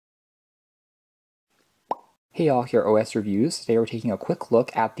Hey all, here OS Reviews. Today we're taking a quick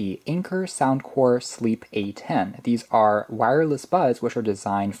look at the Anker Soundcore Sleep A10. These are wireless buds which are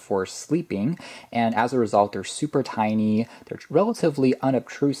designed for sleeping, and as a result they're super tiny, they're relatively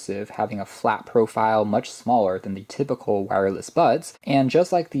unobtrusive, having a flat profile much smaller than the typical wireless buds, and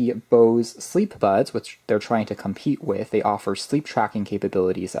just like the Bose Sleepbuds, which they're trying to compete with, they offer sleep tracking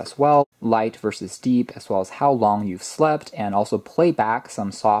capabilities as well, light versus deep, as well as how long you've slept, and also play back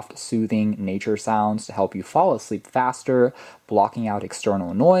some soft, soothing nature sounds to help you fall asleep faster, blocking out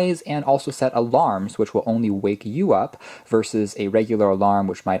external noise, and also set alarms which will only wake you up versus a regular alarm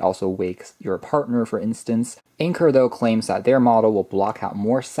which might also wake your partner, for instance. Anker, though, claims that their model will block out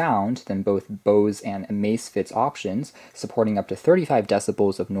more sound than both Bose and Amazfit's options, supporting up to 35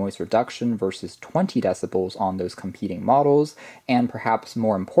 decibels of noise reduction versus 20 decibels on those competing models, and perhaps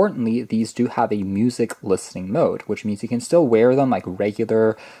more importantly, these do have a music listening mode, which means you can still wear them like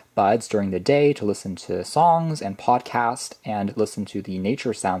regular buds during the day to listen to songs and podcasts and listen to the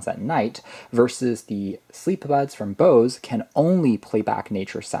nature sounds at night, versus the sleep buds from Bose can only play back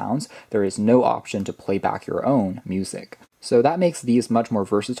nature sounds. There is no option to play back your own music. So that makes these much more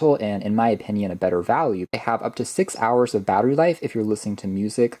versatile and, in my opinion, a better value. They have up to 6 hours of battery life if you're listening to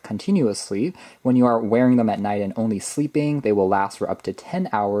music continuously. When you are wearing them at night and only sleeping, they will last for up to 10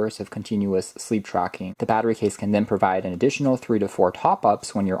 hours of continuous sleep tracking. The battery case can then provide an additional 3 to 4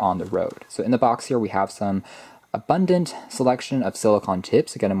 top-ups when you're on the road. So in the box here we have some abundant selection of silicone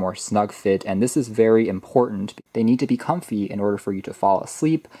tips to get a more snug fit, and this is very important. They need to be comfy in order for you to fall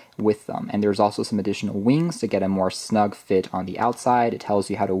asleep with them. And there's also some additional wings to get a more snug fit on the outside. It tells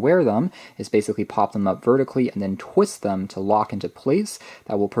you how to wear them. It's basically pop them up vertically and then twist them to lock into place.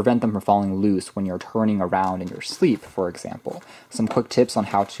 That will prevent them from falling loose when you're turning around in your sleep, for example. Some quick tips on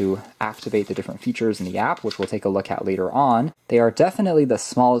how to activate the different features in the app, which we'll take a look at later on. They are definitely the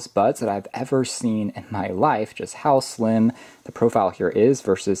smallest buds that I've ever seen in my life, just how slim the profile here is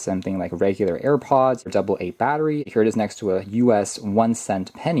versus something like regular AirPods or AA battery. Here it is next to a US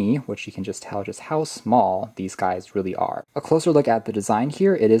 1-cent penny, which you can just tell just how small these guys really are. A closer look at the design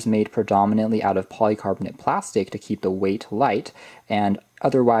here, it is made predominantly out of polycarbonate plastic to keep the weight light, and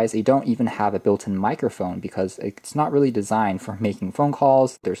otherwise, they don't even have a built-in microphone because it's not really designed for making phone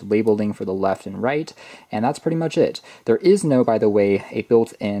calls. There's labeling for the left and right, and that's pretty much it. There is no, by the way, a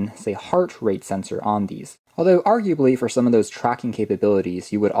built-in, say, heart rate sensor on these. Although arguably for some of those tracking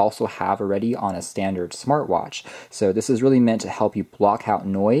capabilities you would also have already on a standard smartwatch. So this is really meant to help you block out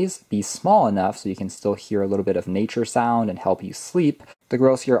noise, be small enough so you can still hear a little bit of nature sound and help you sleep. The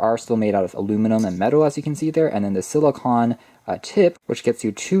grills here are still made out of aluminum and metal, as you can see there, and then the silicone tip, which gets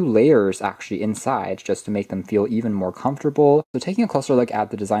you 2 layers actually inside just to make them feel even more comfortable. So taking a closer look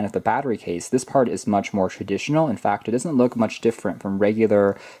at the design of the battery case, this part is much more traditional. In fact, it doesn't look much different from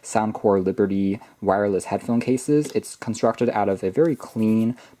regular Soundcore Liberty wireless headphone cases. It's constructed out of a very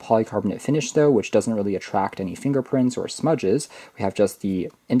clean polycarbonate finish though, which doesn't really attract any fingerprints or smudges. We have just the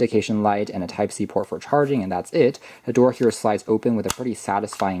indication light and a Type-C port for charging, and that's it. The door here slides open with a pretty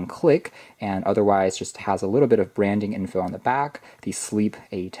satisfying click, and otherwise just has a little bit of branding info on the back, the Sleep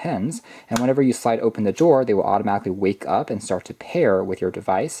A10s, and whenever you slide open the door, they will automatically wake up and start to pair with your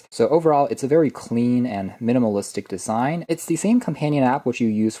device. So overall, it's a very clean and minimalistic design. It's the same companion app which you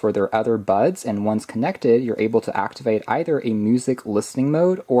use for their other buds, and once connected, you're able to activate either a music listening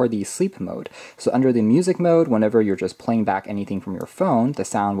mode or the sleep mode. So under the music mode, whenever you're just playing back anything from your phone, the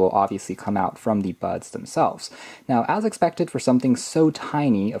sound will obviously come out from the buds themselves. Now, as expected for something so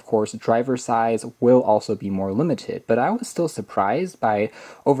tiny, of course, driver size will also be more limited, but I was still surprised by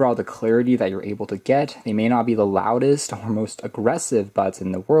overall the clarity that you're able to get. They may not be the loudest or most aggressive buds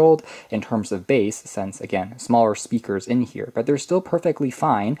in the world in terms of bass, since again, smaller speakers in here, but they're still perfectly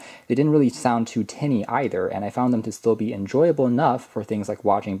fine. They didn't really sound too tinny either, and I found them to still be enjoyable enough for things like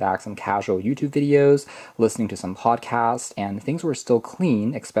watching back some casual YouTube videos, listening to some podcasts, and things were still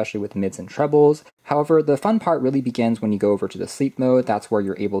clean, especially with mids and trebles. However, the fun part really begins when you go over to the sleep mode. That's where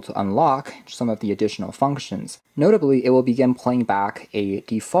you're able to unlock some of the additional functions. Notably, it will begin playing back a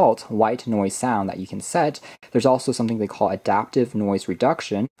default white noise sound that you can set. There's also something they call adaptive noise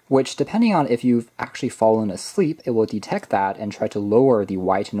reduction, which, depending on if you've actually fallen asleep, it will detect that and try to lower the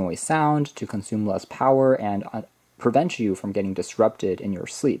white noise sound to consume less power and prevent you from getting disrupted in your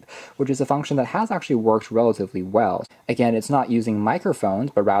sleep, which is a function that has actually worked relatively well. Again, it's not using microphones,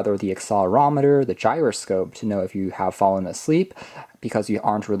 but rather the accelerometer, the gyroscope to know if you have fallen asleep, because you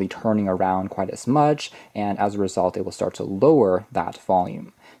aren't really turning around quite as much, and as a result, it will start to lower that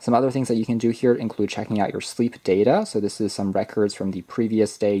volume. Some other things that you can do here include checking out your sleep data. So this is some records from the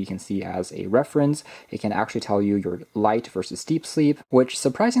previous day you can see as a reference. It can actually tell you your light versus deep sleep, which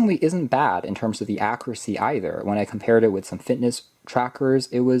surprisingly isn't bad in terms of the accuracy either. When I compared it with some fitness trackers,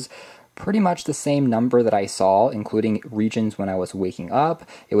 it was pretty much the same number that I saw, including regions when I was waking up.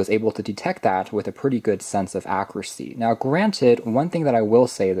 It was able to detect that with a pretty good sense of accuracy. Now, granted, one thing that I will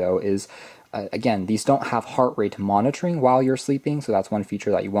say though is again, these don't have heart rate monitoring while you're sleeping, so that's one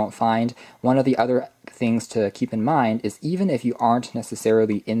feature that you won't find. One of the other things to keep in mind is even if you aren't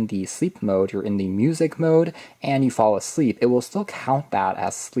necessarily in the sleep mode, you're in the music mode, and you fall asleep, it will still count that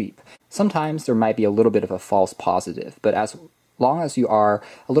as sleep. Sometimes there might be a little bit of a false positive, but as long as you are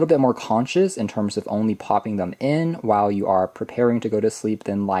a little bit more conscious in terms of only popping them in while you are preparing to go to sleep,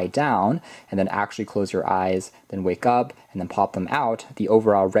 then lie down, and then actually close your eyes, then wake up, and then pop them out, the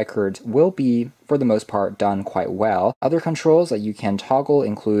overall record will be, for the most part, done quite well. Other controls that you can toggle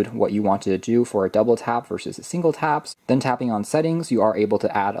include what you want to do for a double tap versus a single taps. Then tapping on settings, you are able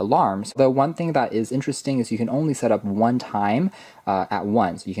to add alarms. Though one thing that is interesting is you can only set up one time at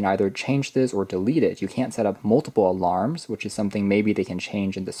once. You can either change this or delete it. You can't set up multiple alarms, which is something maybe they can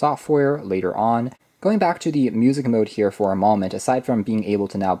change in the software later on. Going back to the music mode here for a moment, aside from being able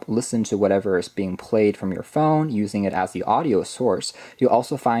to now listen to whatever is being played from your phone, using it as the audio source, you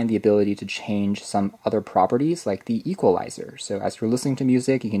also find the ability to change some other properties like the equalizer. So as you're listening to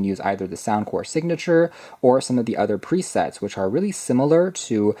music, you can use either the Soundcore signature or some of the other presets, which are really similar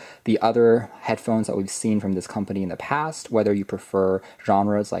to the other headphones that we've seen from this company in the past, whether you prefer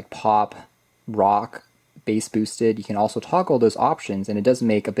genres like pop, rock, bass boosted. You can also toggle those options, and it does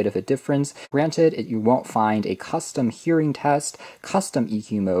make a bit of a difference. Granted, you won't find a custom hearing test, custom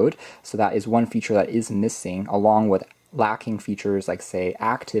EQ mode, so that is one feature that is missing, along with lacking features like, say,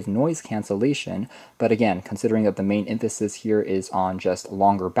 active noise cancellation. But again, considering that the main emphasis here is on just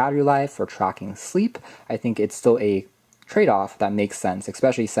longer battery life for tracking sleep, I think it's still a trade-off that makes sense,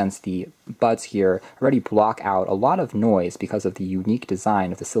 especially since the buds here already block out a lot of noise because of the unique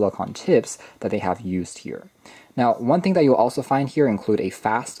design of the silicone tips that they have used here. Now, one thing that you'll also find here include a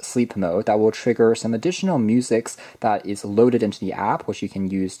fast sleep mode that will trigger some additional musics that is loaded into the app, which you can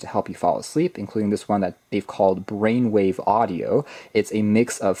use to help you fall asleep, including this one that they've called Brainwave Audio. It's a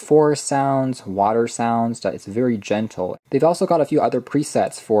mix of forest sounds, water sounds that is very gentle. They've also got a few other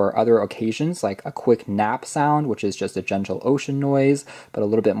presets for other occasions, like a quick nap sound, which is just a gentle ocean noise, but a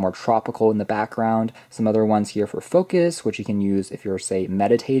little bit more tropical in the background. Some other ones here for focus, which you can use if you're, say,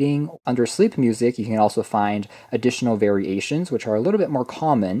 meditating. Under sleep music, you can also find additional variations, which are a little bit more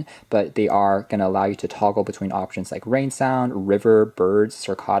common, but they are going to allow you to toggle between options like rain sound, river, birds,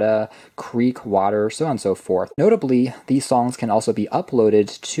 cicada, creek, water, so on and so forth. Notably, these songs can also be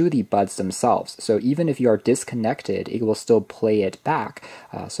uploaded to the buds themselves, so even if you are disconnected, it will still play it back.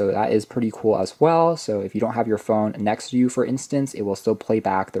 So that is pretty cool as well. So if you don't have your phone next to you, for instance, it will still play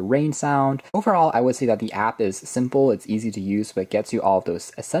back the rain sound. Overall, I would say that the app is simple, it's easy to use, but gets you all of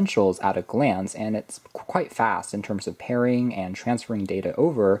those essentials at a glance, and it's quite fast in terms of pairing and transferring data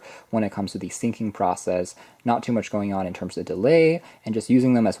over when it comes to the syncing process. Not too much going on in terms of delay, and just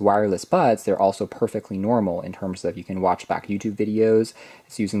using them as wireless buds, they're also perfectly normal in terms of you can watch back YouTube videos.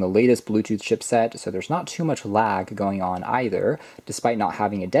 It's using the latest Bluetooth chipset, so there's not too much lag going on either, despite not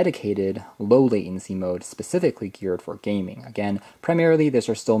having a dedicated low latency mode specifically geared for gaming. Again, primarily these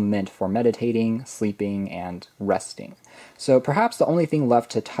are still meant for meditating, sleeping, and resting. So perhaps the only thing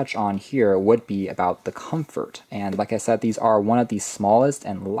left to touch on here would be about the comfort. And like I said, these are one of the smallest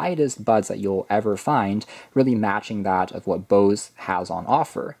and lightest buds that you'll ever find, really matching that of what Bose has on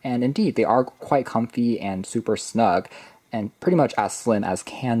offer. And indeed, they are quite comfy and super snug, and pretty much as slim as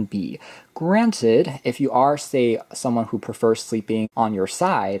can be. Granted, if you are, say, someone who prefers sleeping on your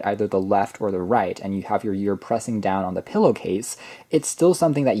side, either the left or the right, and you have your ear pressing down on the pillowcase, it's still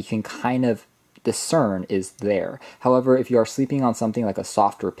something that you can kind of discern is there. However, if you are sleeping on something like a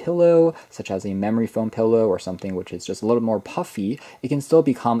softer pillow, such as a memory foam pillow or something which is just a little more puffy, it can still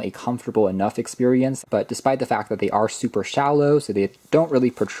become a comfortable enough experience. But despite the fact that they are super shallow, so they don't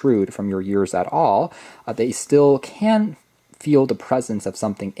really protrude from your ears at all, they still can feel the presence of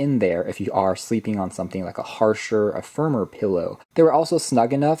something in there if you are sleeping on something like a harsher, a firmer pillow. They were also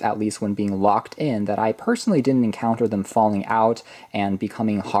snug enough, at least when being locked in, that I personally didn't encounter them falling out and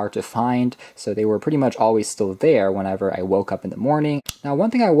becoming hard to find, so they were pretty much always still there whenever I woke up in the morning. Now, one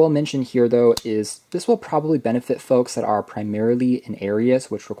thing I will mention here, though, is this will probably benefit folks that are primarily in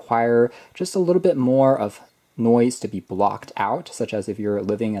areas which require just a little bit more of noise to be blocked out, such as if you're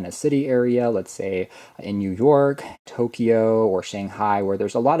living in a city area, let's say in New York, Tokyo, or Shanghai, where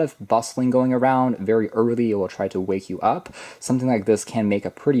there's a lot of bustling going around very early, it will try to wake you up. Something like this can make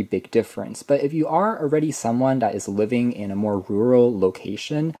a pretty big difference. But if you are already someone that is living in a more rural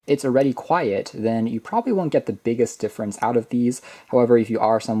location, it's already quiet, then you probably won't get the biggest difference out of these. However, if you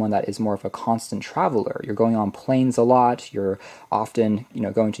are someone that is more of a constant traveler, you're going on planes a lot, you're often,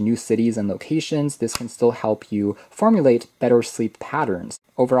 going to new cities and locations, this can still help you formulate better sleep patterns.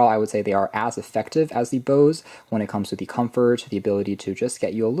 Overall, I would say they are as effective as the Bose when it comes to the comfort, the ability to just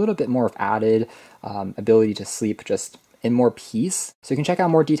get you a little bit more of added ability to sleep just in more peace. So you can check out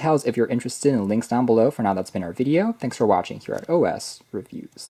more details if you're interested in links down below. For now, that's been our video. Thanks for watching here at OS Reviews.